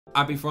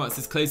Abby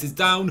Francis closes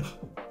down.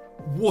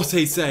 What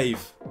a save.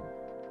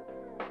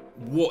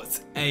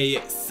 What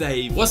a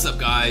save. What's up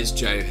guys,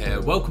 Joe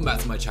here. Welcome back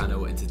to my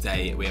channel, and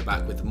today we are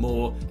back with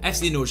more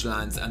FC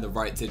Nordsjaelland and the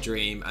Right to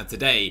Dream, and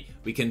today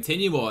we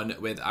continue on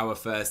with our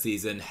first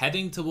season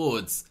heading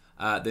towards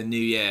the new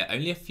year.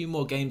 Only a few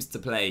more games to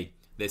play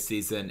this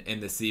season in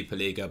the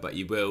Superliga, but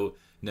you will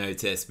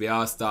notice we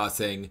are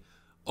starting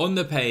on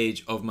the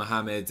page of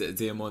Mohamed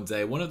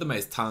Diamonde, one of the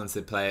most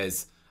talented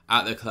players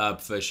at the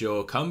club for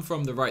sure. Come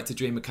from the Right to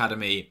Dream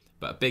Academy,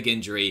 but a big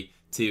injury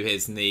to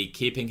his knee,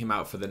 keeping him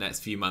out for the next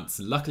few months.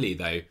 Luckily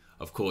though,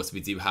 of course, we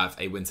do have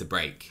a winter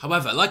break.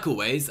 However, like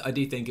always, I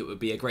do think it would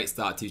be a great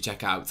start to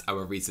check out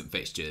our recent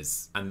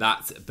fixtures. And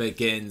that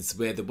begins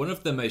with one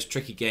of the most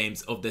tricky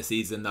games of the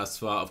season thus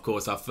far. Of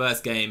course, our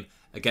first game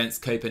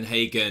against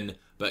Copenhagen,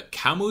 but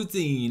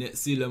Kamaldeen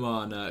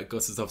Sulemana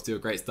got us off to a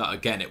great start.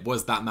 Again, it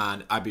was that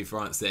man, Abby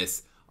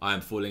Francis. I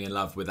am falling in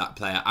love with that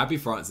player. Abby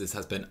Francis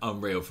has been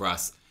unreal for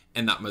us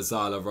in that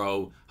Mazzala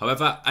role.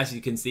 However, as you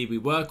can see, we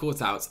were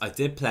caught out. I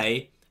did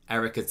play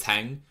Erica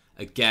Teng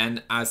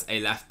again as a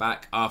left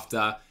back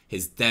after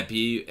his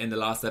debut in the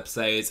last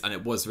episodes, and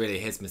it was really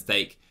his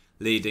mistake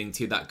leading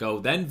to that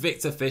goal. Then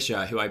Victor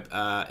Fischer, who if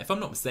I'm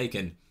not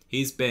mistaken,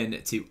 he's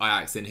been to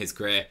Ajax in his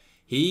career.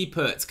 He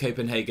put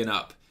Copenhagen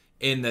up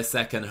in the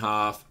second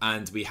half,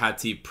 and we had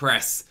to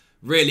press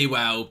really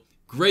well.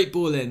 Great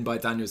ball in by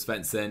Daniel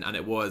Svensson, and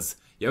it was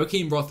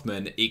Joachim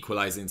Rothman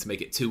equalising to make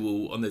it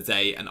 2-2 on the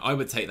day, and I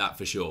would take that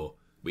for sure.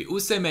 We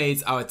also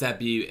made our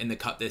debut in the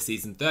Cup this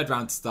season, third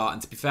round to start,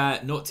 and to be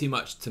fair, not too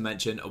much to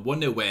mention, a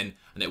 1-0 win,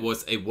 and it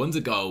was a wonder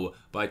goal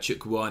by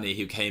Chukwuani,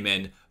 who came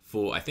in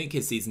for, I think,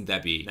 his season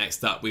debut.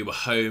 Next up, we were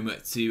home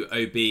to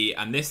OB,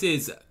 and this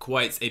is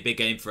quite a big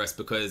game for us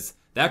because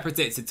they're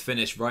predicted to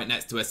finish right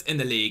next to us in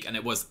the league, and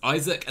it was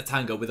Isaac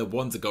Atanga with a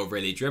wonder goal,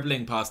 really,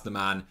 dribbling past the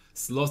man,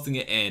 slotting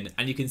it in,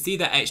 and you can see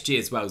that XG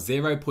as well,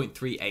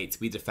 0.38.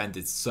 We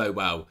defended so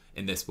well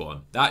in this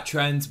one. That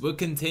trend would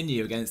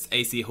continue against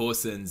AC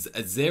Horsens,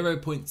 a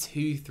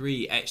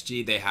 0.23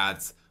 XG they had.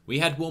 We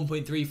had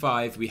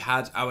 1.35, we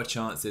had our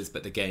chances,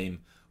 but the game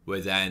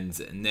would end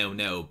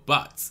 0-0.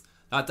 But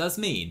that does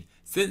mean,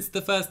 since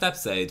the first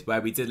episode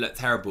where we did look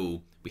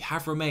terrible, we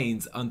have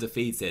remained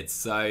undefeated,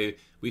 so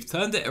we've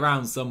turned it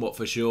around somewhat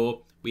for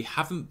sure. We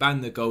haven't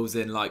banged the goals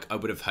in like I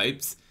would have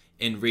hoped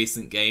in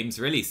recent games.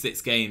 Really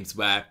 6 games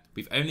where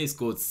we've only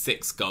scored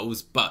 6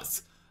 goals,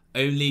 but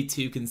only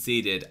 2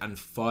 conceded and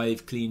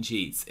 5 clean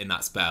sheets in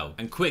that spell.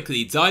 And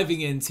quickly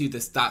diving into the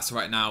stats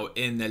right now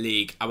in the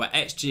league, our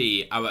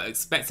XG, our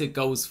expected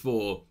goals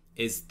for,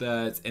 is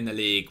third in the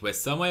league. We're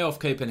some way off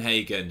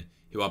Copenhagen,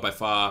 who are by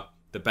far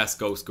the best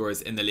goal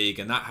scorers in the league,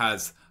 and that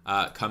has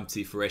come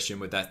to fruition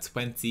with their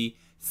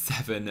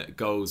 27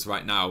 goals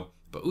right now.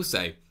 But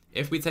also,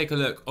 if we take a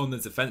look on the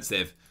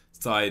defensive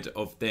side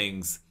of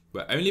things,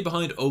 we're only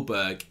behind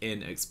Aalborg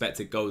in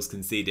expected goals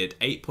conceded,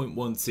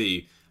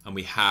 8.12, and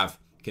we have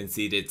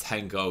conceded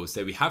 10 goals.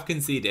 So we have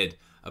conceded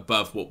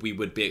above what we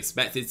would be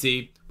expected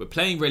to. We're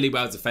playing really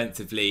well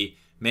defensively.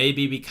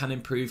 Maybe we can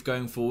improve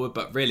going forward,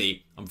 but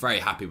really, I'm very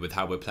happy with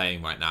how we're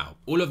playing right now.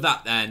 All of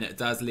that then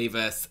does leave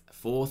us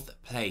 4th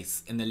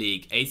place in the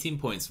league, 18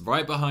 points,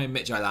 right behind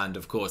Midtjylland,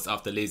 of course,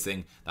 after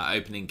losing that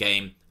opening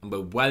game, and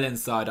we're well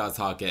inside our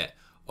target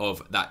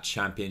of that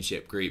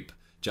championship group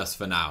just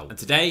for now. And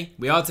today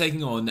we are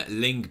taking on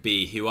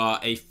Lyngby, who are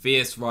a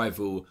fierce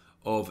rival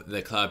of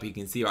the club. You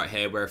can see right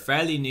here we're a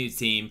fairly new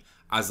team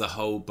as a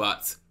whole,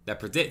 but they're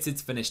predicted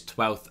to finish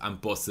 12th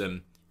and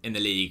bottom in the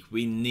league.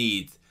 We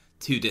need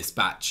to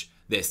dispatch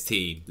this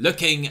team.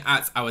 Looking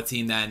at our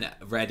team then,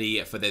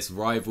 ready for this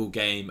rival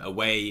game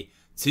away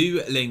to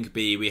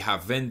Lyngby, we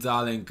have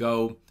Vindal in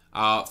goal,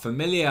 our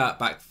familiar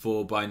back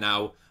four by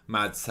now.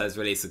 Mads has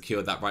really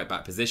secured that right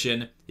back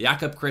position.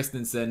 Jakob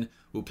Christensen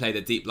will play the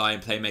deep line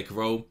playmaker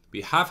role.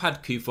 We have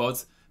had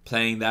Kufod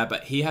playing there,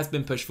 but he has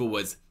been pushed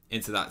forwards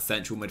into that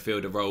central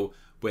midfielder role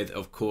with,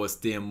 of course,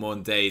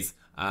 Diamonde's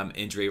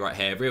injury right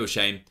here. Real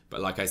shame,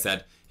 but like I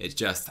said, it's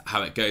just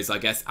how it goes, I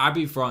guess.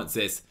 Abby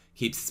Francis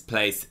keeps his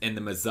place in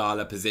the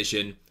Mazzala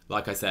position.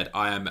 Like I said,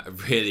 I am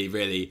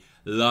really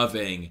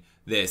loving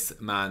this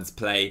man's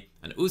play.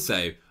 And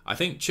also, I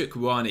think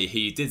Chukwuani, who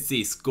you did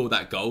see score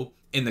that goal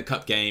in the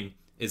cup game,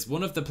 is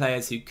one of the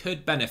players who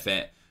could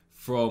benefit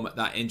from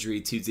that injury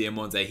to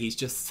Diamonde. He's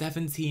just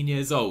 17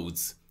 years old.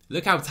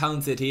 Look how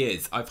talented he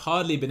is. I've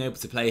hardly been able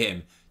to play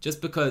him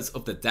just because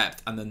of the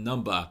depth and the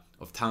number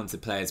of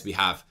talented players we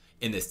have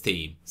in this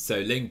team.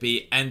 So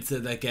Lyngby enter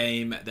the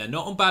game. They're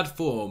not on bad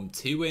form.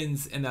 2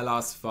 wins in their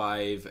last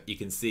 5. You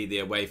can see the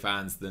away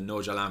fans, the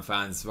Nordsjaelland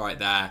fans right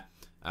there.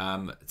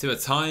 To a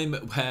time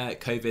where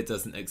COVID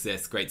doesn't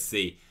exist. Great to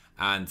see.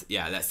 And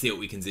yeah, let's see what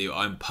we can do.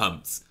 I'm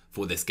pumped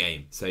for this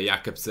game. So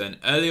Jakobsen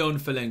early on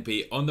for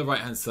Lyngby on the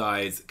right hand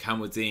side.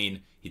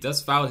 Kamaldeen, he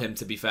does foul him,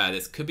 to be fair.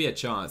 This could be a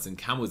chance, and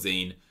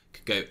Kamaldeen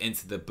could go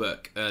into the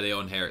book early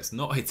on here. It's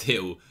not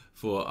ideal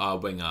for our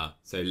winger.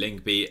 So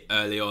Lyngby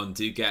early on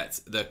do get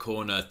the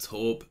corner.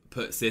 Torp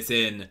puts it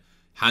in.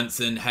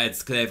 Hansen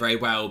heads clear very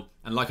well.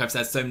 And like I've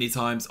said so many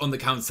times, on the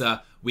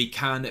counter, we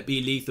can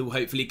be lethal.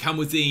 Hopefully,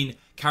 Kamaldeen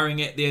carrying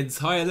it the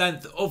entire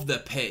length of the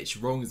pitch.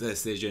 Wrong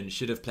decision.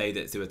 Should have played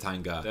it to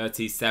Atanga.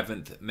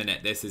 37th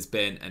minute. This has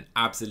been an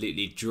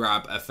absolutely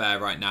drab affair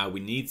right now. We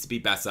need to be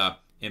better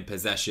in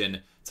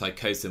possession.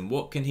 Tycosin,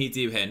 what can he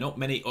do here? Not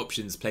many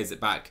options. Plays it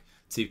back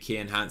to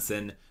Kian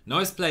Hansen.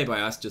 Nice play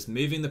by us, just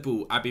moving the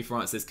ball. Abby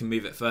Francis can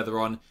move it further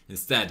on.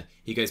 Instead,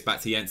 he goes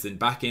back to Jensen.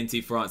 Back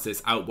into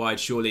Francis. Out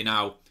wide, surely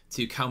now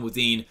to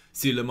Kamaldeen.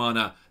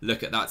 Sulemana.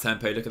 Look at that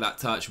tempo. Look at that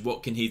touch.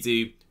 What can he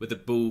do with the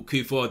ball?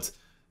 Kufod.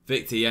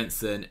 Victor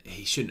Jensen.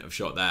 He shouldn't have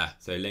shot there.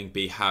 So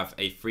Lyngby have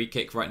a free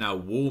kick right now.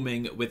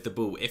 Warming with the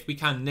ball. If we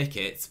can nick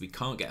it, we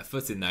can't get a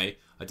foot in though.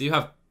 I do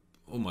have...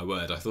 Oh my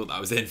word, I thought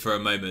that was in for a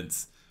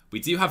moment.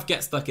 We do have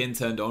Get Stuck In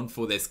turned on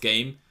for this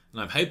game.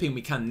 And I'm hoping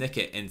we can nick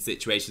it in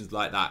situations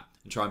like that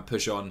and try and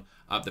push on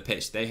up the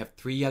pitch. They have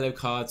 3 yellow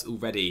cards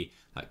already.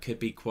 That could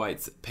be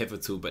quite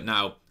pivotal. But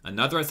now,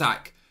 another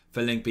attack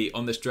for Lyngby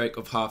on the stroke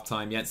of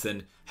half-time.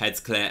 Jensen heads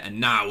clear. And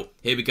now,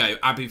 here we go.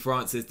 Abby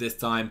Francis this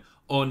time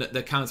on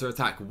the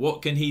counter-attack.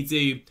 What can he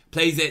do?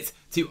 Plays it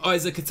to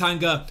Isaac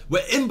Katanga.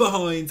 We're in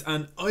behind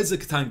and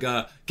Isaac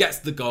Katanga gets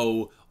the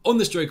goal on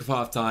the stroke of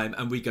half-time.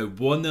 And we go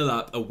 1-0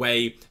 up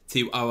away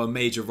to our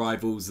major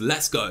rivals.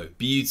 Let's go.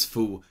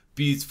 Beautiful.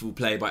 Beautiful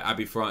play by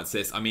Abby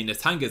Francis. I mean,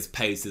 Natanga's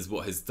pace is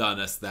what has done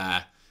us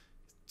there.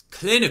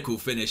 Clinical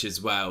finish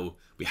as well.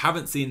 We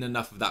haven't seen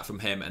enough of that from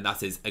him, and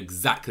that is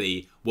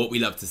exactly what we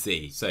love to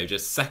see. So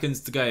just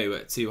seconds to go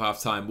to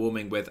half-time,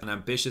 warming with an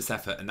ambitious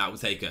effort, and that will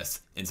take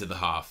us into the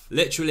half.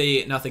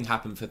 Literally nothing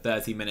happened for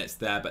 30 minutes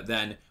there, but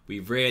then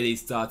we really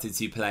started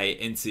to play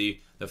into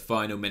the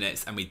final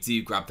minutes, and we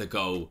do grab the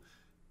goal.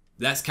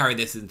 Let's carry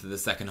this into the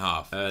second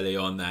half. Early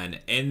on then,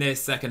 in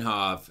this second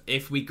half,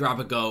 if we grab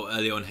a goal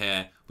early on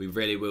here, we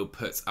really will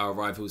put our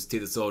rivals to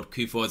the sword.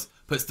 Kufod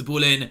puts the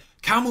ball in.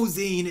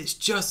 Kamaldeen, it's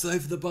just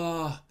over the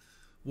bar.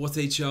 What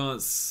a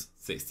chance.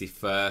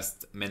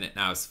 61st minute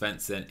now.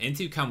 Svensson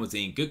into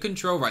Kamaldeen. Good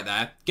control right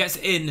there. Gets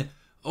in.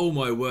 Oh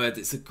my word,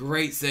 it's a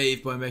great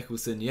save by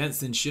Mikkelsen.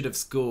 Jensen should have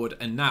scored.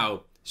 And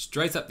now,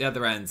 straight up the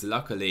other end.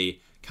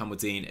 Luckily,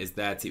 Kamaldeen is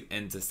there to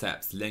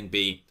intercept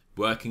Lyngby.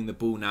 Working the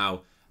ball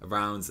now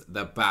around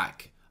the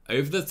back.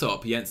 Over the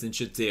top, Jensen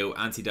should deal.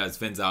 Anti does.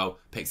 Vindal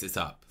picks it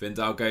up.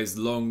 Vindal goes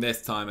long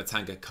this time.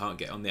 Atanga can't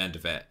get on the end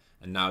of it.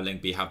 And now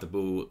Lyngby have the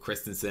ball.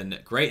 Christensen,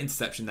 great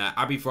interception there.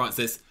 Abby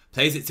Francis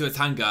plays it to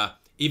Atanga.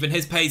 Even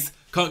his pace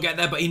can't get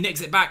there, but he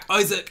nicks it back.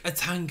 Isaac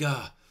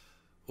Atanga.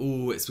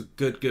 Oh, it's a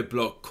good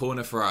block.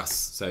 Corner for us.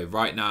 So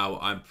right now,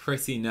 I'm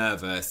pretty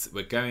nervous.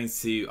 We're going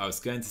to, I was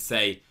going to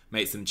say,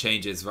 make some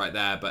changes right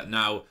there. But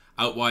now,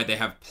 out wide, they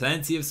have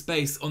plenty of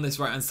space on this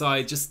right-hand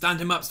side. Just stand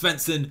him up,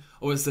 Svensson.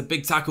 Or it's a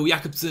big tackle.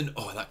 Jakobsen.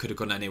 Oh, that could have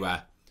gone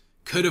anywhere.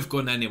 Could have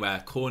gone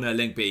anywhere. Corner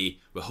Lyngby.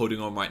 We're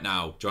holding on right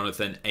now.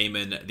 Jonathan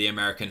Amon, the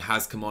American,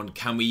 has come on.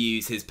 Can we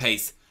use his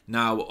pace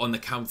now on the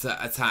counter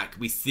attack?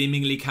 We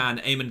seemingly can.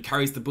 Amon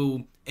carries the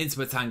ball into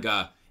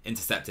Atanga.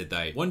 Intercepted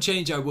though. One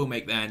change I will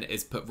make then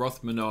is put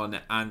Rothman on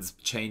and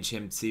change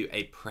him to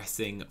a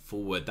pressing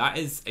forward. That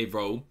is a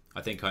role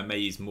I think I may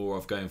use more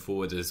of going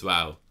forward as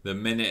well. The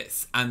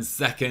minutes and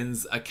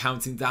seconds are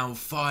counting down.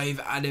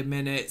 5 added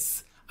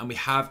minutes. And we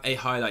have a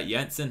highlight.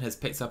 Jensen has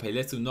picked up a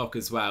little knock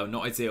as well.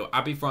 Not ideal.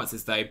 Abby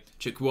Francis though.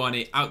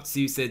 Chukwani out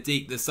to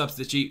Sadiq, the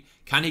substitute.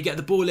 Can he get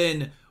the ball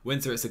in?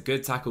 Winter, it's a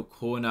good tackle.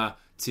 Corner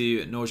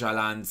to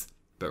Nordsjaelland.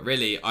 But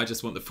really, I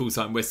just want the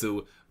full-time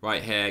whistle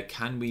right here.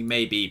 Can we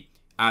maybe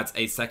add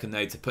a second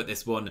though to put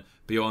this one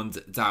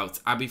beyond doubt?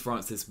 Abby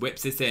Francis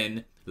whips it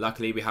in.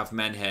 Luckily, we have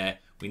men here.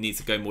 We need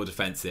to go more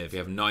defensive. We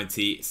have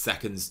 90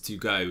 seconds to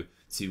go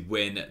to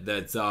win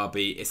the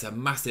derby. It's a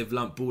massive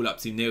lump ball up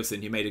to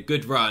Nielsen. He made a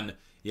good run.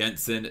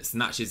 Jensen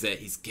snatches it.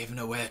 He's given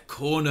away a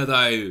corner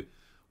though.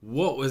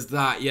 What was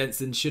that?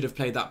 Jensen should have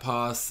played that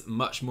pass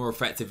much more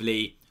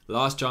effectively.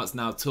 Last chance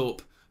now.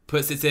 Torp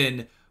puts it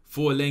in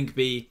for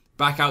Lyngby.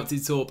 Back out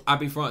to Torp.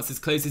 Abby Francis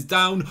closes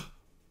down.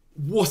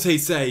 What a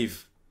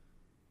save.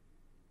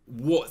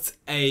 What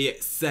a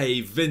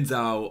save.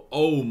 Vindal.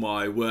 Oh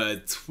my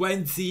word.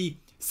 20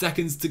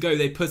 seconds to go.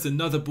 They put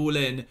another ball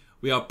in.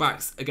 We are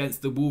backs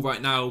against the wall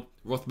right now.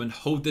 Rothman,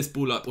 hold this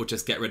ball up or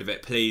just get rid of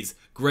it, please.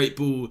 Great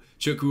ball.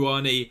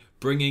 Chukwuani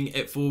bringing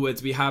it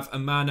forward. We have a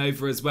man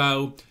over as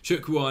well.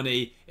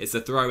 Chukwuani, it's a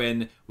throw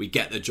in. We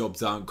get the job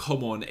done.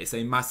 Come on, it's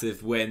a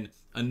massive win.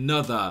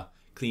 Another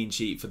clean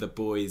sheet for the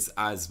boys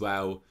as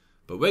well.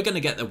 But we're going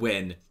to get the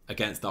win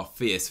against our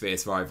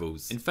fierce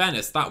rivals. In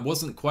fairness, that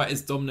wasn't quite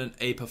as dominant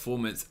a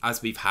performance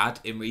as we've had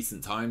in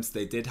recent times.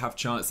 They did have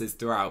chances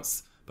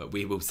throughout, but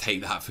we will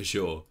take that for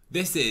sure.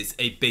 This is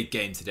a big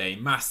game today,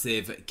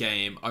 massive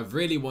game. I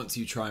really want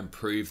to try and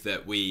prove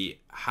that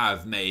we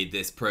have made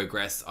this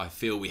progress. I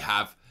feel we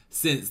have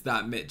since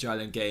that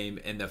Midtjylland game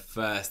in the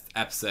first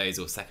episode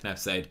or second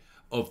episode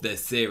of the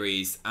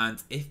series.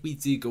 And if we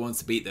do go on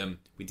to beat them,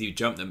 we do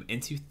jump them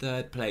into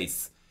 3rd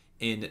place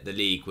in the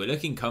league. We're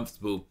looking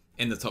comfortable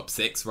in the top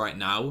 6 right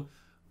now.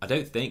 I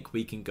don't think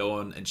we can go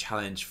on and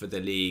challenge for the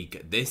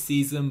league this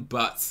season,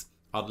 but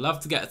I'd love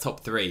to get a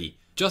top 3.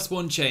 Just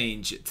one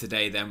change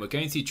today then. We're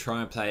going to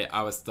try and play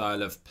our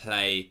style of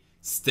play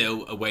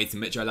still away to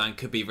Midtjylland.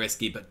 Could be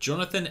risky, but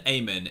Jonathan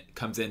Amon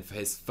comes in for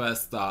his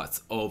first start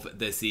of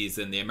the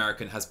season. The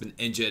American has been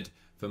injured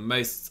for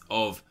most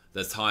of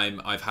the time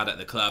I've had at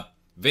the club.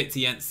 Victor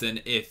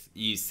Jensen, if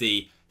you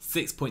see,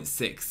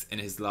 6.6 in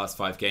his last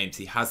 5 games.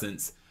 He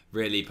hasn't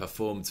really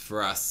performed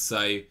for us,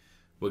 so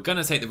we're going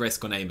to take the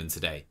risk on Amon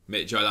today.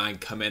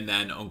 Midtjylland come in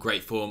then on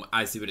great form,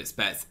 as you would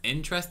expect.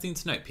 Interesting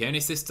to note, Pione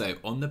Sisto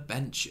on the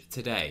bench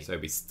today. So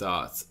we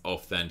start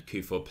off then.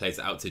 Kufor plays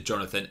it out to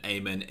Jonathan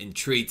Amon.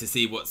 Intrigued to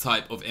see what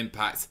type of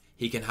impact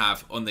he can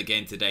have on the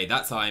game today.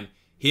 That time,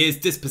 he is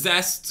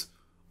dispossessed.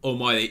 Oh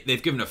my,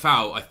 they've given a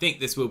foul. I think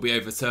this will be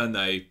overturned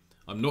though.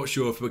 I'm not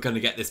sure if we're going to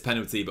get this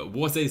penalty, but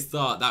what a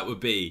start that would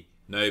be.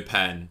 No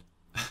pen.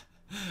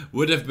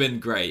 Would have been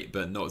great,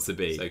 but not to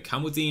be. So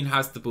Kamaldeen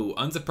has the ball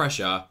under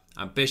pressure.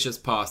 Ambitious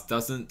pass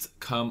doesn't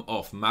come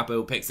off.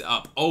 Mabul picks it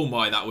up. Oh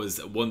my, that was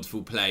a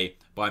wonderful play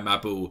by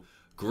Mabul.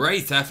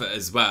 Great effort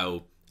as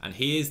well. And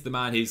he is the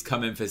man who's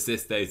come in for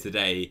Sisto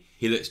today.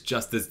 He looks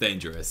just as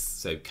dangerous.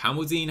 So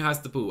Kamaldeen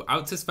has the ball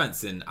out to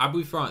Svensson.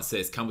 Abu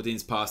Francis.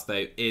 Kamaldeen's pass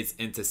though is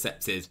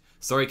intercepted.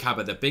 Sorry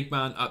Kaba, the big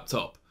man up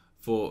top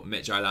for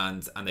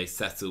Midtjylland. And they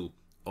settle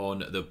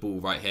on the ball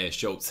right here.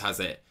 Schultz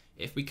has it.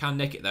 If we can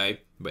nick it though,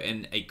 we're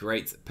in a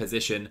great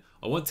position.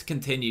 I want to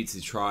continue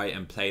to try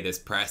and play this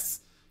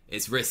press.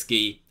 It's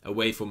risky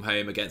away from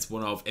home against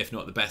one of, if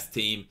not the best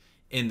team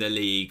in the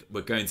league.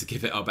 We're going to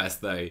give it our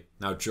best though.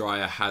 Now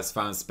Dreyer has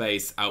found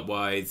space out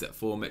wide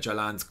for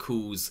Midtjylland.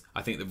 Cools,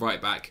 I think the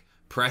right back,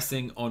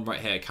 pressing on right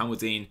here.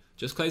 Kamaldeen,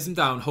 just close him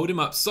down, hold him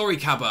up. Sorry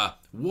Kaba,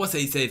 what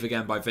a save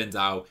again by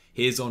Vindal.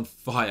 He is on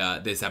fire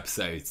this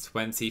episode.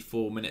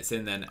 24 minutes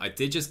in then. I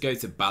did just go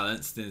to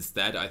balanced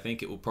instead. I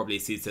think it will probably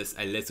suit us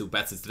a little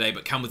better today.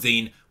 But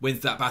Kamaldeen wins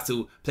that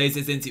battle, plays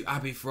it into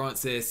Abu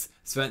Francis.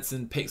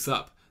 Svensson picks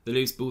up the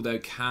loose ball though.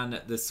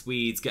 Can the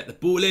Swedes get the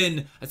ball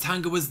in?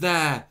 Atanga was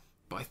there,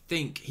 but I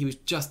think he was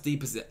just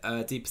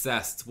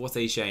depossessed. What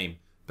a shame.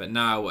 But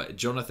now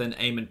Jonathan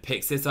Amon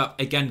picks it up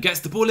again,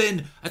 gets the ball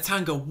in.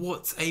 Atanga,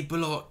 what a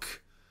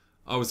block.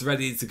 I was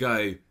ready to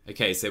go.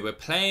 Okay, so we're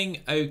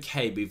playing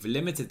okay. We've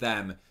limited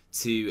them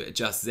to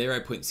just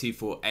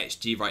 0.24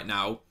 XG right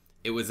now.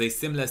 It was a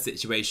similar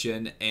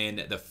situation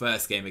in the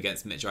first game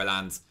against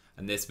Midtjylland,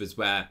 and this was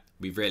where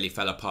we really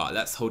fell apart.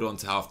 Let's hold on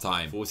to half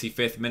time.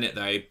 45th minute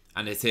though,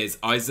 and it is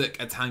Isaac,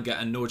 Atanga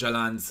and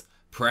Nordsjaelland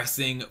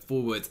pressing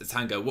forward.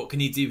 Atanga, what can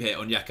he do here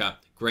on Onyeka?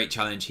 Great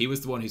challenge. He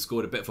was the one who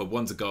scored a bit of a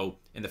wonder goal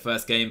in the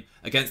first game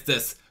against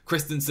us.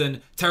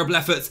 Christensen, terrible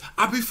effort.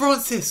 Abu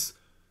Francis!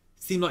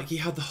 Seemed like he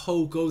had the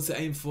whole goal to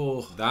aim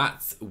for.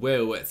 That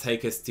will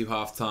take us to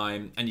half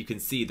time, and you can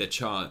see the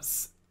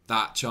chance.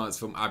 That chance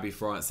from Abu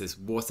Francis,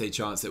 what a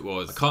chance it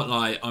was. I can't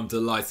lie, I'm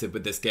delighted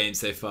with this game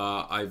so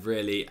far. I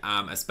really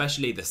am,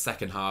 especially the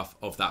second half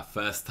of that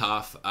first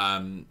half.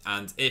 And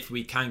if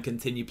we can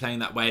continue playing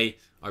that way,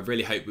 I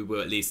really hope we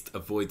will at least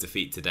avoid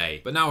defeat today.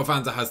 But now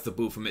Evander has the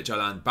ball from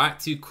Midtjylland. Back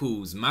to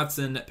Cools.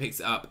 Madsen picks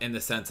it up in the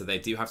centre. They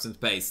do have some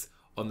space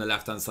on the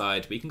left-hand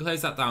side. We can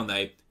close that down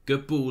though.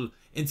 Good ball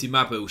into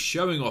Mabul,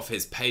 showing off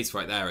his pace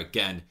right there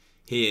again.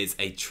 He is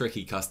a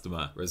tricky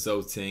customer.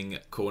 Resulting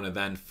corner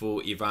then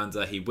for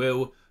Evander. He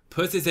will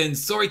put it in.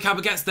 Sorry,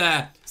 Kaba gets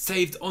there.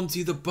 Saved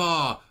onto the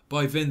bar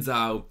by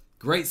Vindal.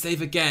 Great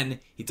save again.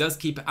 He does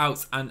keep it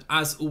out. And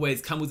as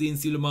always, Kamaldeen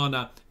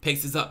Sulemana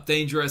picks it up.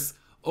 Dangerous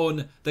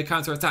on the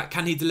counter-attack.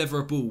 Can he deliver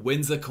a ball?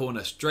 Wins a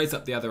corner straight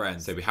up the other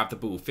end. So we have the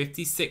ball.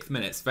 56th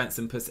minute.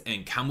 Svensson puts it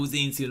in.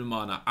 Kamaldeen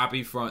Sulemana.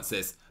 Abu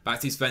Francis.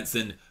 Back to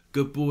Svensson.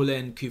 Good ball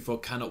in.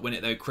 Kufor cannot win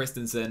it though.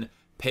 Christensen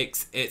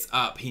picks it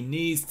up. He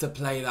needs to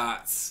play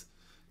that.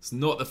 It's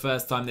not the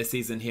first time this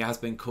season he has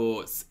been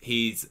caught.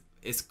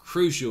 It's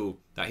crucial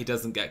that he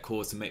doesn't get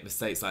caught and make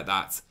mistakes like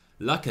that.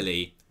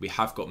 Luckily, we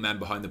have got men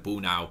behind the ball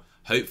now.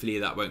 Hopefully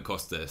that won't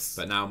cost us.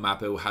 But now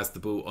Mabul has the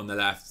ball on the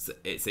left.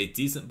 It's a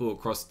decent ball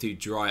across to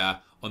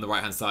Dreyer on the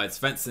right hand side.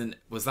 Svensson,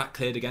 was that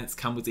cleared against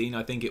Kamaldeen?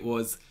 I think it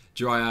was.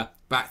 Dreyer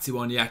back to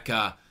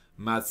Onyeka.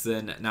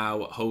 Madsen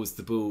now holds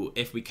the ball.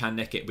 If we can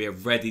nick it, we are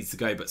ready to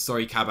go. But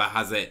sorry, Kaba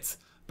has it.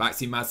 Back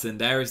to Madsen.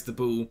 There is the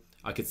ball.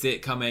 I could see it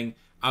coming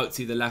out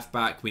to the left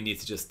back. We need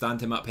to just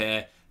stand him up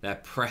here. They're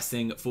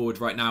pressing forward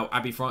right now.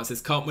 Abu Francis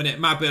can't win it.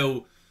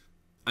 Mabul.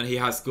 And he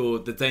has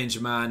scored. The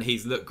danger man.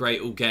 He's looked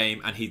great all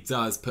game. And he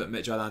does put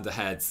Midtjylland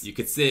ahead. You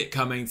could see it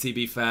coming, to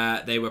be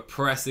fair. They were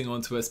pressing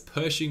onto us,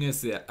 pushing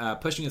us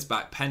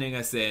back, penning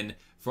us in.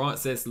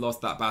 Francis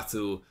lost that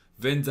battle.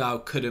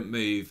 Vindal couldn't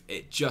move.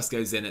 It just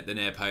goes in at the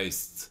near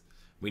post.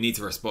 We need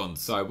to respond.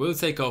 So I will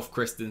take off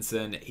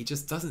Christensen. He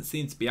just doesn't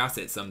seem to be at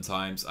it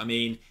sometimes. I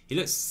mean, he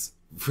looks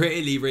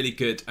really, really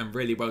good and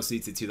really well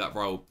suited to that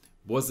role.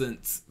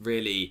 Wasn't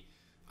really...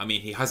 I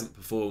mean, he hasn't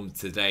performed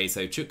today.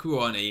 So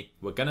Chukwuani,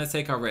 we're going to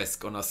take our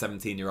risk on our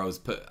 17-year-olds.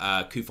 Put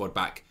Kuford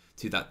back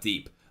to that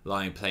deep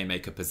lying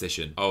playmaker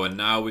position. Oh, and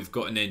now we've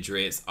got an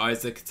injury. It's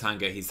Isaac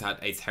Atanga. He's had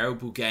a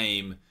terrible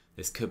game.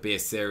 This could be a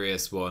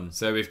serious one.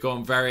 So we've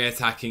gone very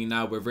attacking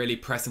now. We're really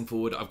pressing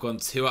forward. I've gone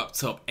 2 up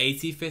top.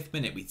 85th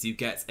minute, we do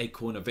get a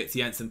corner.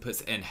 Jensen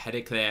puts it in, header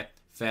clear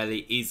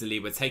fairly easily.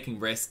 We're taking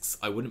risks.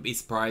 I wouldn't be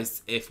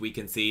surprised if we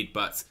concede,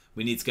 but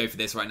we need to go for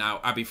this right now.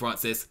 Abby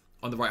Francis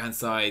on the right-hand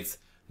side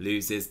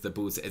loses the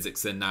ball to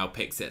Isaacson, now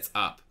picks it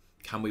up.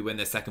 Can we win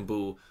the second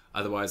ball?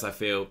 Otherwise, I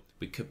feel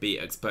we could be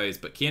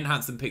exposed. But Kian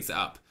Hansen picks it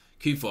up.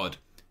 Kufod,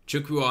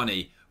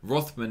 Chukruani,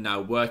 Rothman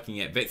now working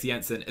it.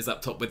 Jensen is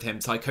up top with him.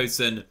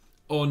 Tykosen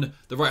on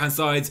the right-hand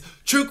side.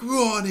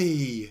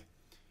 Chukruani!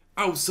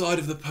 Outside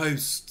of the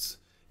post.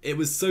 It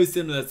was so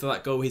similar to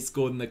that goal he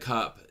scored in the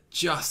cup.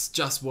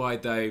 Just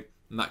wide though.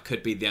 And that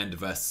could be the end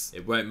of us.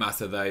 It won't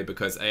matter though,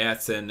 because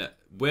Ayrton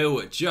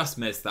will just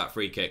miss that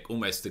free kick.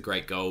 Almost a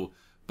great goal.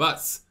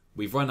 But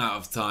we've run out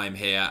of time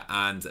here,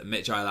 and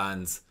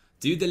Midtjylland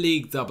do the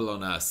league double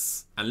on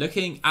us. And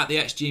looking at the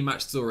XG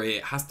match story,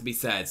 it has to be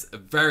said, a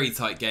very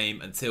tight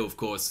game until, of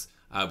course,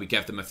 we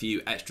gave them a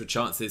few extra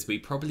chances. We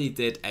probably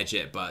did edge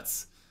it,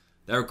 but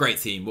they're a great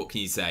team. What can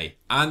you say?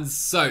 And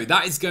so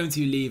that is going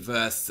to leave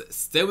us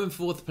still in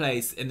 4th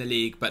place in the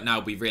league, but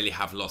now we really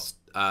have lost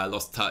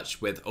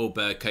touch with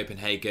Aalborg,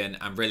 Copenhagen,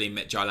 and really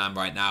Midtjylland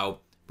right now.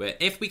 Where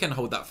if we can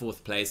hold that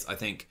 4th place, I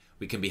think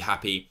we can be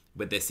happy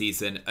with this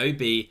season.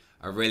 OB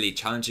are really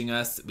challenging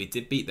us. We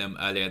did beat them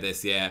earlier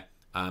this year,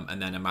 and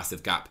then a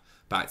massive gap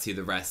back to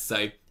the rest.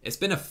 So it's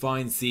been a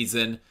fine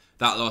season.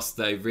 That loss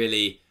though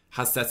really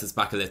has set us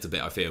back a little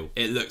bit, I feel.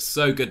 It looked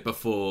so good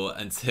before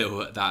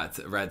until that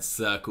red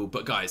circle.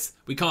 But guys,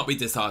 we can't be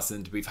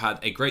disheartened. We've had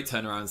a great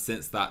turnaround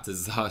since that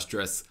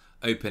disastrous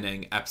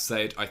opening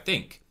episode. I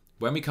think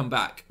when we come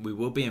back, we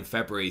will be in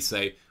February,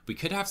 so we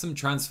could have some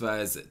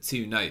transfers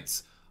to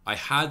note. I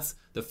had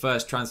the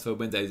first transfer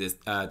window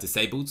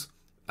disabled.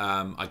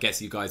 I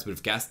guess you guys would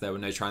have guessed there were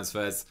no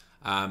transfers.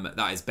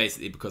 That is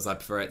basically because I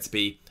prefer it to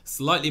be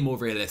slightly more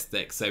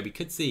realistic. So we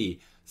could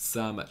see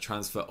some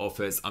transfer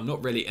offers. I'm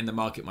not really in the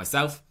market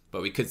myself,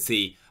 but we could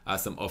see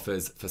some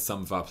offers for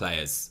some of our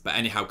players. But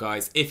anyhow,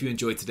 guys, if you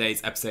enjoyed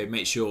today's episode,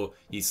 make sure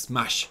you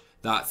smash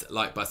that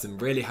like button.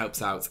 Really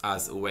helps out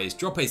as always.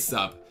 Drop a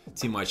sub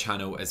to my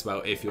channel as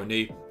well if you're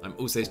new. I'm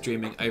also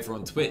streaming over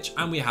on Twitch,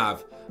 and we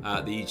have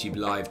the YouTube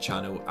live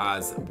channel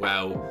as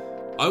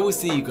well. I will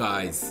see you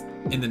guys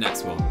in the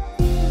next one.